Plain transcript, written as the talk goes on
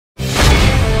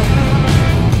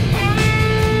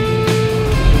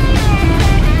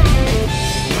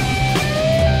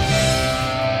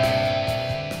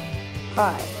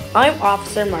I'm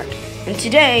Officer Mark, and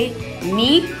today,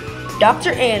 me,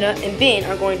 Dr. Anna, and Ben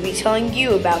are going to be telling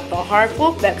you about the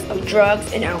harmful effects of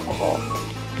drugs and alcohol.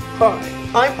 Hi,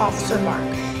 I'm Officer Mark,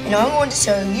 and I'm going to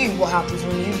tell you what happens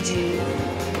when you do,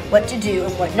 what to do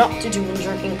and what not to do when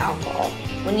drinking alcohol.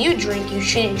 When you drink, you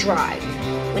shouldn't drive.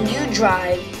 When you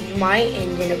drive, you might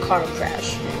end in a car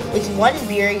crash. With 1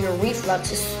 beer, your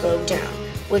reflexes slow down.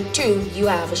 With 2, you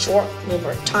have a short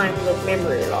time of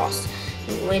memory loss.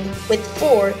 With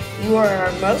 4, you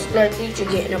are most likely to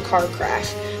get in a car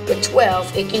crash. With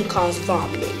 12, it can cause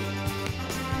vomiting.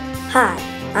 Hi,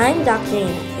 I'm Dr.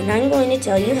 Anna, and I'm going to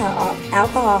tell you how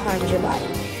alcohol harms your body.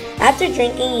 After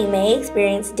drinking, you may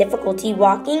experience difficulty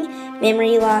walking,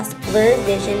 memory loss, blurred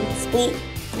vision,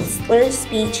 slurred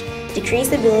speech,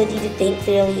 decreased ability to think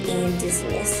clearly, and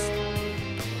dizziness.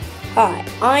 Hi,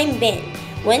 I'm Ben.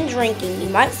 When drinking, you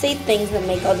might say things that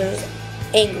make others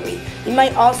angry. You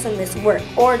might also miss work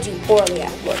or do poorly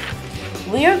at work.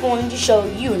 We are going to show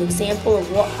you an example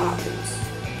of what happens.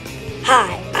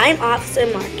 Hi, I'm Officer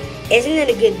Mark. Isn't it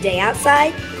a good day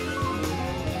outside?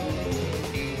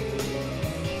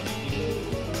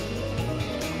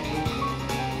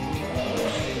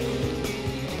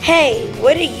 Hey,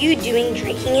 what are you doing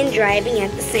drinking and driving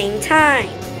at the same time?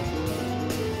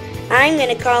 I'm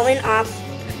going to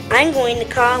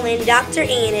call in Dr.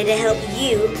 Anna to help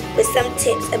you with some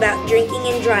tips about drinking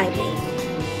and driving.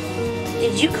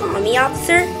 Did you call me,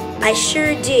 officer? I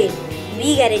sure did.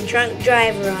 We got a drunk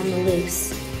driver on the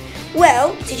loose.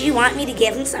 Well, did you want me to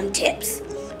give him some tips?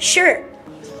 Sure.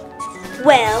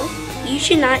 Well, you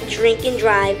should not drink and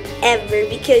drive ever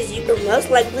because you are most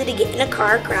likely to get in a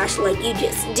car crash like you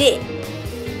just did.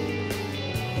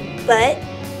 But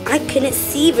I couldn't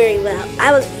see very well.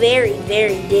 I was very,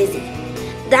 very dizzy.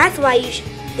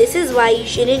 This is why you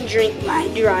shouldn't drink while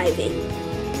driving.